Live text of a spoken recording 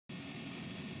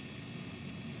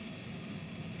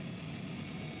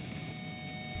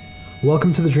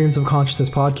Welcome to the Dreams of Consciousness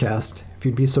podcast. If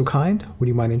you'd be so kind, would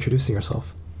you mind introducing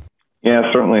yourself?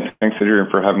 Yeah, certainly. Thanks, Adrian,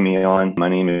 for having me on. My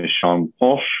name is Sean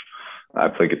Walsh. I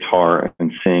play guitar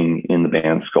and sing in the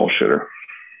band Skullshitter.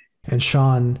 And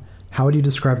Sean, how would you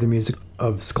describe the music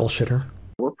of Skullshitter?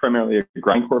 We're primarily a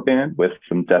grindcore band with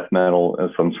some death metal and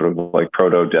some sort of like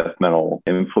proto-death metal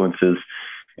influences.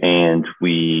 And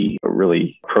we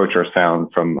really approach our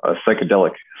sound from a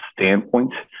psychedelic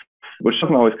standpoint, which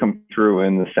doesn't always come through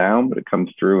in the sound, but it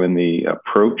comes through in the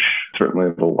approach,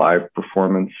 certainly the live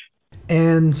performance.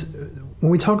 And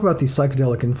when we talk about these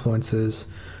psychedelic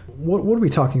influences, what are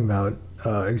we talking about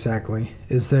exactly?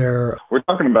 We're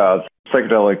talking about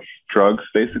psychedelic drugs,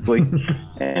 basically,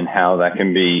 and how that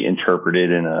can be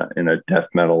interpreted in a death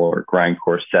metal or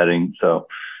grindcore setting. So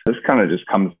this kind of just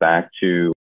comes back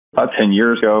to about 10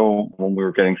 years ago when we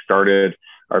were getting started.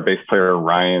 Our bass player,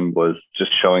 Ryan, was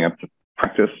just showing up to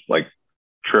practice, like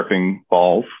tripping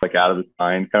balls, like out of his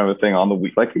mind kind of a thing on the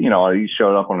week. Like, he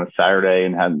showed up on a Saturday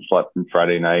and hadn't slept from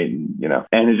Friday night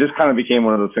and it just kind of became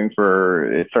one of those things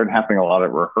where it started happening a lot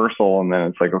at rehearsal. And then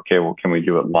it's like, okay, well, can we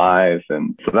do it live?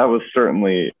 And so that was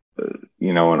certainly,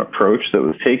 an approach that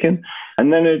was taken.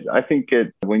 And then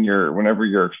whenever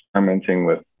you're experimenting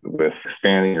with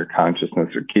expanding your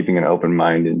consciousness or keeping an open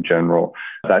mind in general,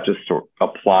 that just sort of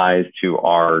applies to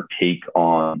our take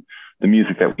on the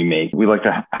music that we make. We like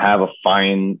to have a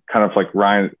fine kind of like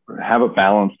Ryan, have a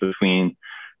balance between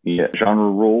the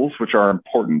genre rules, which are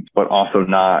important, but also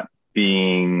not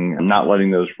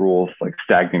letting those rules like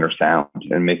stagnate our sound,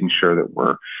 and making sure that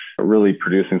we're really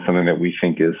producing something that we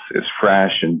think is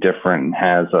fresh and different and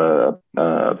has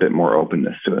a bit more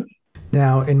openness to it.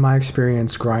 Now, in my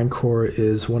experience, grindcore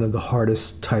is one of the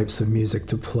hardest types of music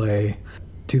to play.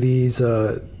 Do these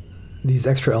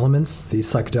extra elements,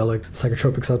 these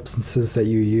psychotropic substances that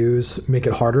you use, make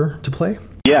it harder to play?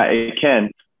 Yeah, it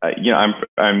can.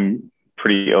 I'm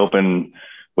pretty open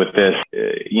with this.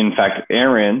 In fact,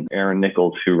 Aaron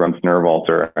Nichols, who runs Nerve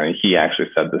Alter, he actually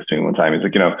said this to me one time. He's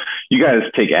like, you guys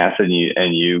take acid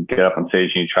and you get up on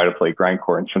stage and you try to play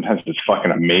grindcore, and sometimes it's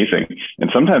fucking amazing, and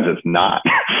sometimes it's not.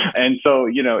 And so,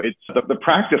 it's the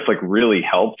practice like really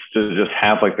helps to just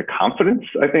have like the confidence,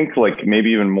 I think, like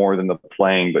maybe even more than the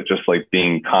playing, but just like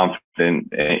being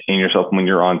confident in yourself when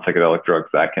you're on psychedelic drugs.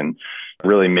 That can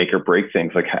really make or break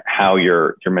things, like how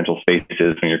your mental space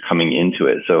is when you're coming into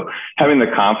it. So having the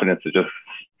confidence to just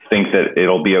think that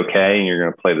it'll be okay and you're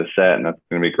going to play the set and that's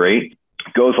going to be great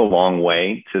goes a long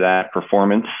way to that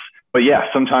performance. But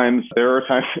yeah, sometimes there've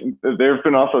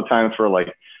been also times where,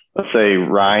 like, let's say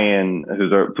Ryan,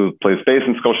 who plays bass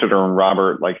in Skullshitter, and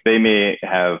Robert, like they may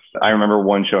have, I remember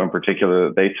one show in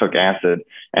particular, they took acid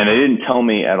and they didn't tell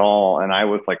me at all. And I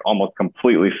was like almost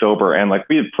completely sober. And like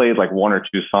we had played like one or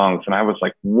two songs and I was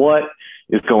like, what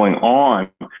is going on?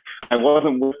 I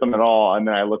wasn't with them at all. And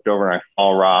then I looked over and I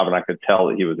saw Rob and I could tell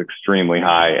that he was extremely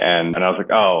high. And I was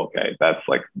like, oh, okay, that's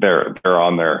like, they're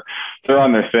on their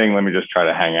thing. Let me just try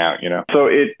to hang out, So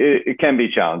it can be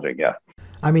challenging. Yeah.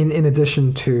 I mean, in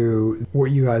addition to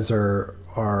what you guys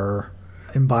are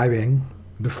imbibing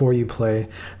before you play,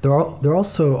 there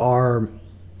also are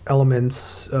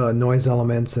elements, noise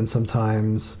elements, and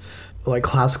sometimes like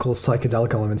classical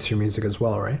psychedelic elements to your music as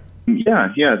well, right? Yeah,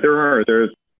 there are.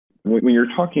 There's when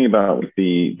you're talking about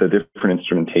the different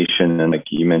instrumentation, and like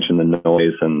you mentioned the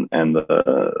noise and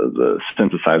the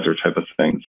synthesizer type of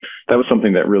things, that was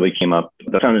something that really came up.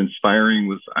 That sounded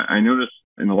inspiring. I noticed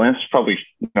in the last probably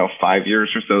 5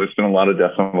 years or so, there's been a lot of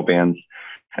death metal bands,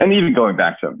 and even going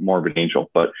back to Morbid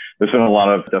Angel, but there's been a lot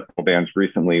of death metal bands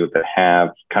recently that have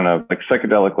kind of like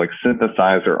psychedelic, like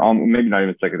synthesizer, maybe not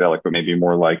even psychedelic, but maybe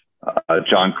more like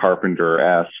John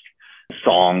Carpenter-esque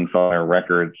songs on their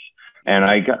records. And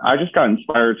I just got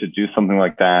inspired to do something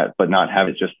like that, but not have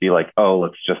it just be like, oh,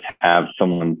 let's just have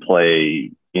someone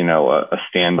play, a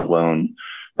standalone,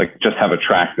 like just have a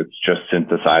track that's just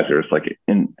synthesizers, like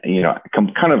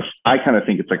I kind of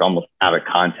think it's like almost out of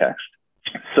context.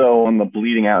 So on the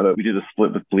Bleeding Out, we did a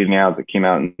split with Bleeding Out that came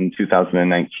out in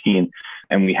 2019,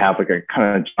 and we have like a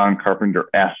kind of John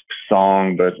Carpenter-esque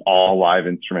song, but it's all live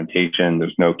instrumentation.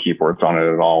 There's no keyboards on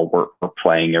it at all. We're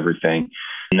playing everything.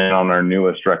 And then on our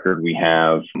newest record, we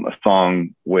have a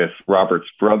song with Robert's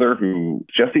brother,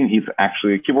 Jesse, he's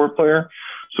actually a keyboard player.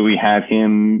 So we had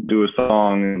him do a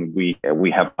song, and we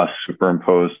have us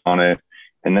superimposed on it.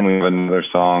 And then we have another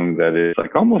song that is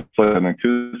like almost like an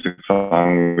acoustic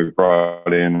song. We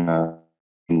brought in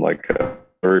like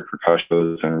very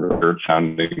percussions and weird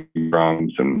sounding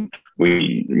drums, and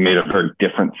we made a very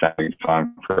different sounding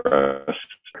song for us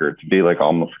to be like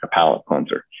almost like a palate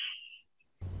cleanser.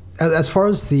 As far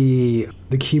as the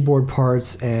keyboard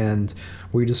parts and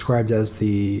what you described as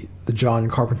the John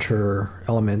Carpenter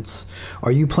elements,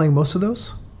 are you playing most of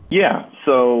those? Yeah,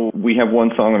 so we have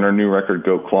one song on our new record,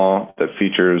 Go Claw, that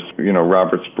features,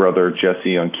 Robert's brother,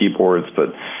 Jesse, on keyboards,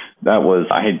 but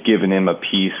I had given him a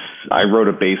piece. I wrote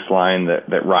a bass line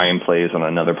that Ryan plays on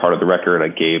another part of the record. I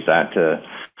gave that to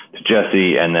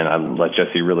Jesse, and then I let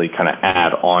Jesse really kind of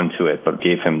add on to it, but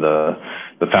gave him the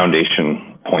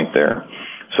foundation point there.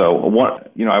 So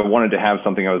I wanted to have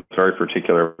something. I was very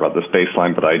particular about this bass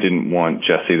line, but I didn't want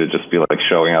Jesse to just be like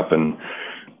showing up and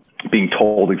being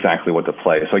told exactly what to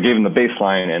play. So I gave him the bass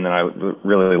line, and then I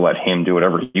really let him do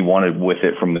whatever he wanted with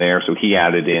it from there. So he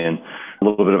added in a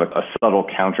little bit of a subtle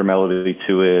counter melody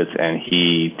to it, and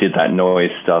he did that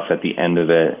noise stuff at the end of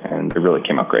it, and it really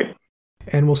came out great.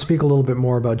 And we'll speak a little bit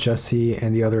more about Jesse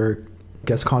and the other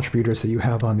guest contributors that you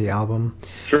have on the album.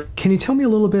 Sure. Can you tell me a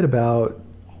little bit about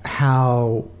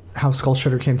how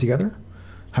Skullshitter came together?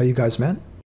 How you guys met?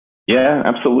 Yeah,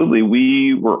 absolutely.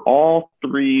 We were all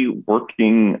three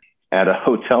working at a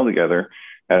hotel together,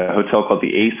 at a hotel called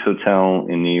the Ace Hotel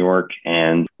in New York.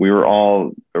 And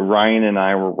Ryan and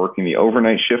I were working the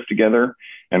overnight shift together.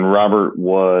 And Robert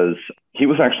he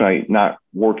was actually not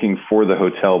working for the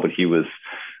hotel, but he was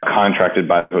contracted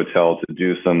by the hotel to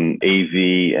do some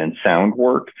AV and sound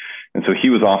work. And so he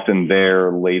was often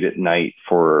there late at night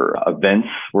for events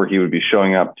where he would be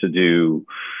showing up to do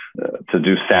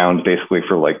sound basically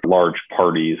for like large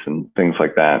parties and things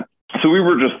like that. So we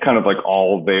were just kind of like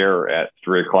all there at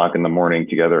 3:00 in the morning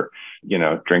together,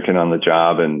 drinking on the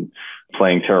job and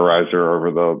playing Terrorizer over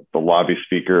the lobby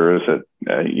speakers in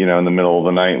the middle of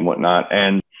the night and whatnot.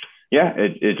 And yeah,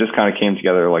 it just kind of came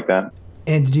together like that.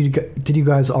 And did you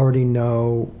guys already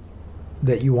know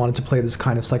that you wanted to play this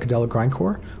kind of psychedelic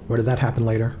grindcore, or did that happen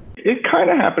later? It kind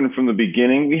of happened from the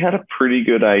beginning. We had a pretty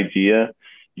good idea.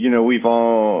 We've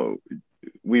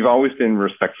always been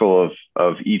respectful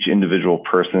of each individual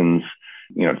person's,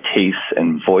 tastes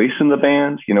and voice in the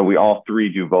band. We all three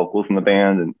do vocals in the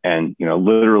band, and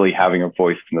literally having a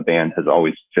voice in the band has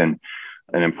always been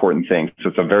an important thing. So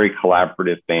it's a very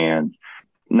collaborative band.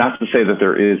 Not to say that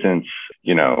there isn't,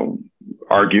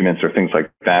 arguments or things like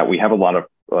that. We have a lot of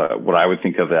what I would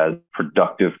think of as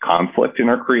productive conflict in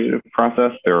our creative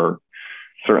process. There are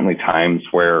certainly times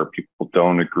where people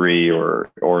don't agree or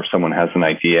someone has an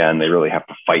idea and they really have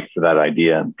to fight for that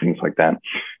idea and things like that.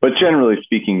 But generally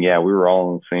speaking, yeah, we were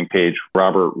all on the same page.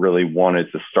 Robert really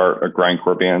wanted to start a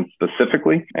grindcore band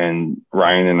specifically, and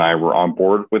Ryan and I were on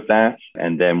board with that.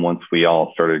 And then once we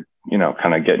all started,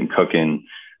 kind of getting cooking,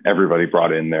 everybody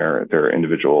brought in their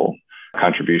individual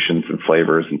contributions and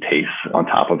flavors and tastes on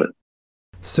top of it.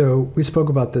 So we spoke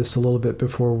about this a little bit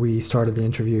before we started the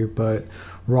interview, but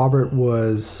Robert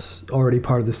was already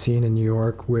part of the scene in New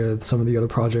York with some of the other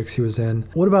projects he was in.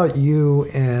 What about you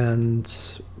and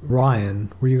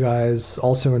Ryan? Were you guys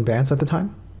also in bands at the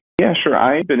time? Yeah, sure.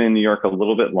 I've been in New York a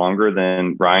little bit longer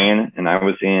than Ryan, and I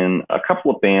was in a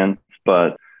couple of bands,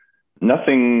 but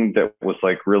nothing that was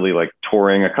really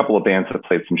touring. A couple of bands that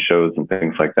played some shows and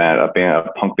things like that.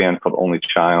 A punk band called Only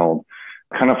Child,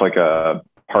 kind of like a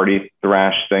party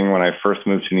thrash thing when I first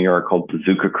moved to New York called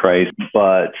Bazooka Christ,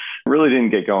 but really didn't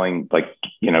get going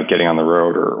getting on the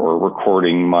road or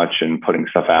recording much and putting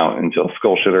stuff out until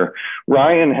Skullshitter.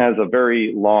 Ryan has a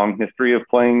very long history of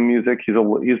playing music. He's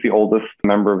the oldest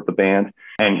member of the band,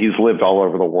 and he's lived all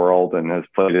over the world and has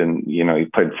played he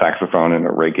played saxophone in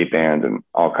a reggae band and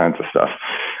all kinds of stuff.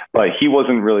 But he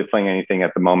wasn't really playing anything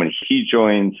at the moment. He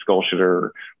joined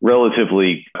Skullshitter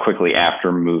relatively quickly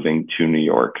after moving to New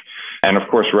York. And of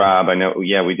course, Rob, I know,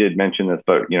 we did mention this,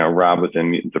 but, Rob was in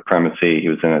Mutant Supremacy. He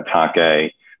was in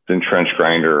Atake, in Trench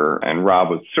Grinder, and Rob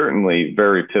was certainly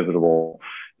very pivotal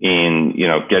in,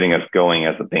 getting us going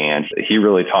as a band. He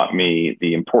really taught me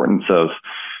the importance of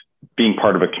being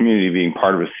part of a community, being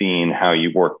part of a scene, how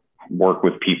you work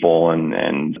with people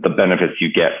and the benefits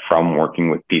you get from working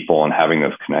with people and having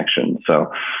those connections.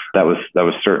 So that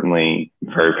was certainly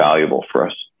very valuable for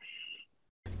us.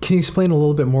 Can you explain a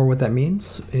little bit more what that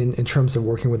means in terms of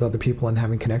working with other people and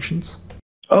having connections?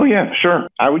 Oh, yeah, sure.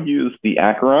 I would use the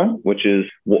Acheron, which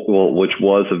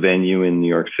was a venue in New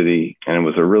York City, and it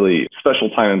was a really special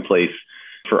time and place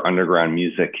for underground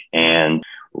music. And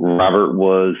Robert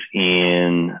was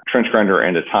in Trench Grinder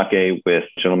and Atake with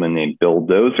a gentleman named Bill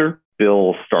Dozer.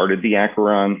 Bill started the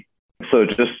Acheron. So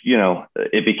just,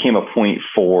 it became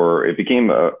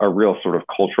a real sort of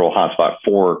cultural hotspot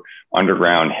for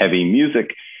underground heavy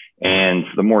music. And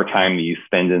the more time that you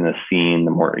spend in a scene,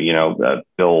 the more,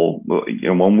 Bill,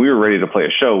 when we were ready to play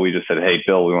a show, we just said, hey,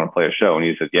 Bill, we want to play a show. And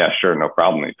he said, yeah, sure, no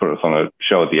problem. He put us on a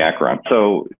show at the Akron.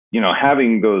 So,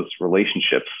 having those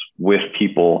relationships with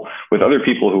people, with other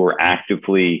people who are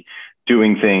actively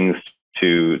doing things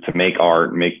to make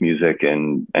art, make music,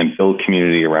 and build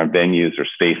community around venues or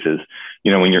spaces,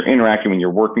 when you're interacting, when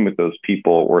you're working with those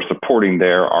people or supporting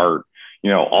their art,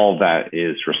 all of that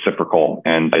is reciprocal,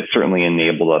 and it certainly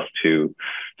enabled us to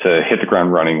hit the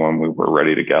ground running when we were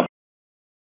ready to go.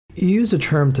 You used a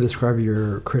term to describe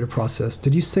your creative process.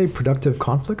 Did you say productive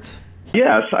conflict?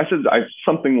 Yes, I said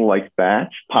something like that.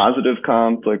 Positive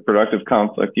conflict, productive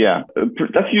conflict. Yeah,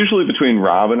 that's usually between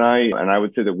Rob and I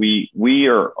would say that we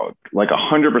are like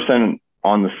 100%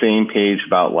 on the same page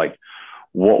about like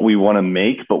what we want to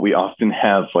make, but we often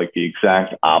have like the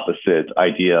exact opposite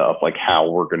idea of like how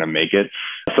we're going to make it.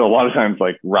 So a lot of times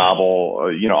like Rob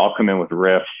will, I'll come in with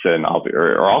riffs and I'll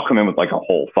come in with like a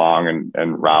whole song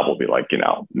and Rob will be like,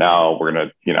 no, we're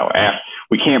going to,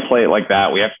 we can't play it like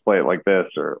that. We have to play it like this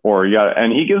or yeah.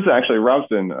 And he gives Rob's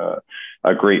been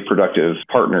a great productive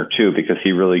partner too, because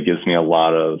he really gives me a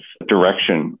lot of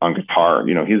direction on guitar.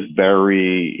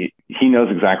 He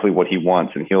knows exactly what he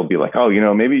wants, and he'll be like, oh,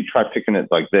 maybe try picking it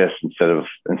like this instead of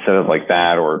like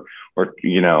that, or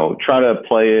try to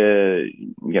play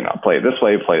it this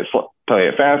way, play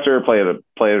it faster, play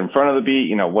it in front of the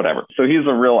beat, whatever. So he's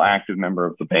a real active member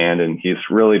of the band, and he's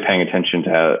really paying attention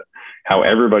to how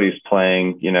everybody's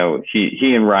playing.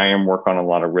 He and Ryan work on a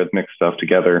lot of rhythmic stuff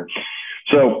together.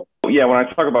 So yeah, when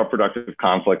I talk about productive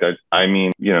conflict, I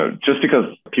mean, just because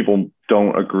people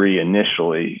don't agree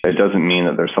initially, it doesn't mean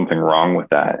that there's something wrong with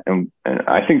that. And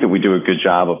I think that we do a good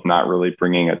job of not really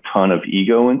bringing a ton of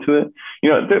ego into it.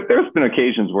 There's been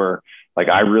occasions where like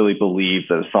I really believe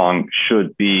that a song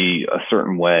should be a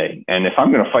certain way. And if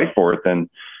I'm going to fight for it, then,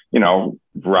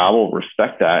 Rob will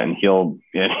respect that, and he'll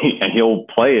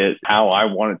play it how I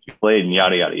want it to be played, and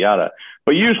yada, yada, yada.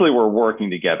 But usually we're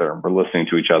working together and we're listening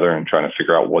to each other and trying to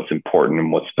figure out what's important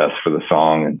and what's best for the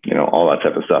song and, all that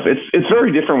type of stuff. It's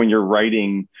very different when you're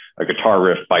writing a guitar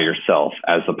riff by yourself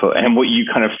and what you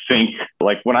kind of think.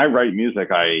 Like when I write music,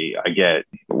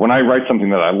 when I write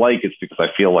something that I like, it's because I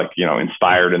feel like,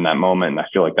 inspired in that moment. And I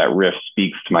feel like that riff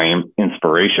speaks to my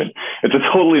inspiration. It's a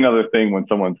totally another thing when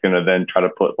someone's going to then try to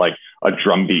put like a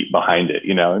drum beat behind it,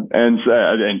 and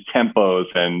tempos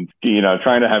and,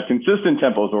 trying to have consistent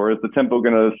tempos, or is the tempo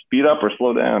going to speed up or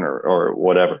slow down or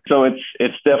whatever. So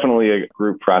it's definitely a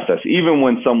group process. Even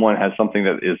when someone has something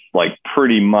that is like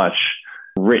pretty much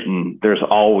written, there's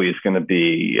always going to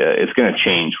be, it's going to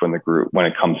change when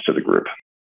it comes to the group.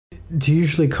 Do you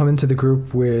usually come into the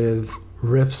group with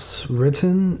riffs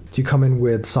written? Do you come in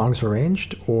with songs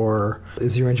arranged, or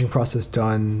is the arranging process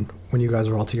done when you guys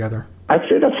are all together? I'd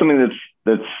say that's something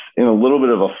that's in a little bit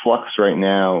of a flux right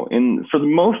now. For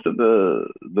most of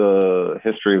the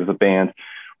history of the band,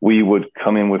 we would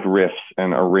come in with riffs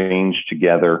and arrange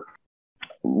together.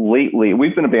 Lately,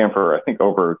 we've been a band for I think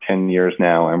over 10 years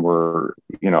now, and we're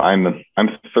I'm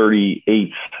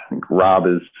 38. I think Rob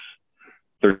is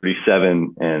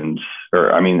 37, I'm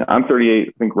 38.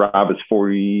 I think Rob is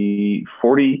 40,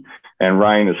 and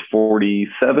Ryan is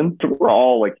 47. So we're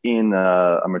all like in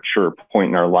a mature point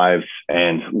in our lives.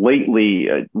 And lately,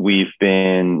 it's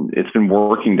been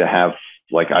working to have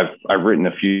like I've written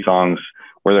a few songs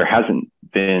where there hasn't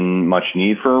been much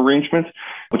need for arrangement,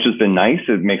 which has been nice.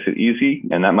 It makes it easy,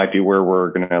 and that might be where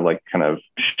we're going to like kind of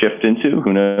shift into.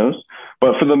 Who knows?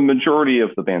 But for the majority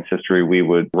of the band's history, we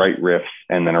would write riffs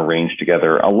and then arrange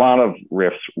together. A lot of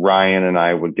riffs, Ryan and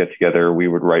I would get together, we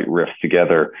would write riffs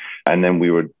together, and then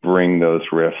we would bring those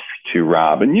riffs to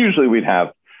Rob. And usually we'd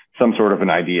have some sort of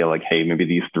an idea like, hey, maybe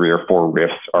these 3 or 4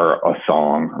 riffs are a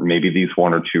song, or maybe these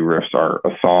 1 or 2 riffs are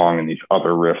a song and these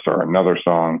other riffs are another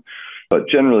song. But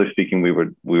generally speaking, we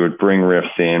would bring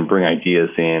riffs in, bring ideas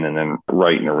in, and then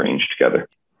write and arrange together.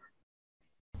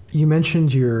 You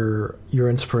mentioned your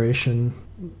inspiration,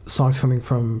 songs coming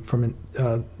from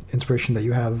inspiration that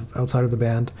you have outside of the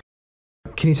band.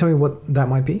 Can you tell me what that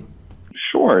might be?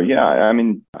 Sure. Yeah. I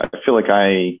mean, I feel like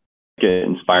I get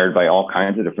inspired by all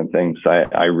kinds of different things.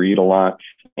 I read a lot,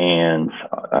 and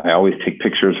I always take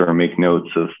pictures or make notes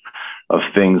of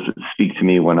things that speak to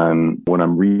me when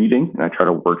I'm reading, and I try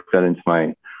to work that into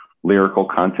my lyrical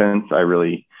content.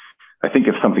 I think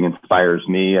if something inspires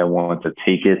me, I want to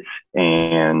take it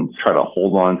and try to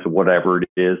hold on to whatever it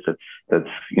is that's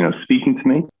speaking to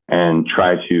me, and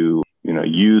try to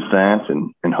use that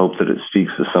and hope that it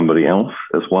speaks to somebody else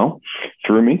as well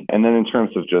through me. And then in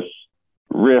terms of just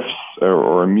riffs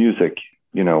or music,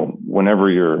 whenever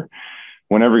you're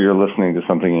whenever you're listening to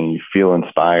something and you feel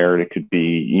inspired, it could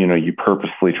be, you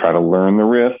purposely try to learn the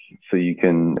riff so you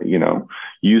can,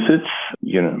 use it,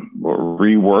 or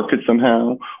rework it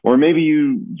somehow. Or maybe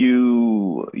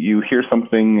you hear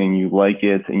something and you like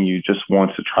it and you just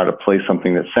want to try to play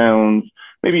something that sounds,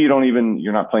 maybe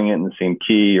you're not playing it in the same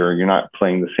key, or you're not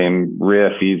playing the same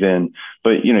riff even,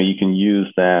 but you can use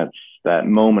that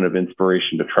moment of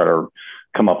inspiration to try to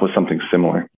come up with something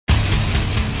similar.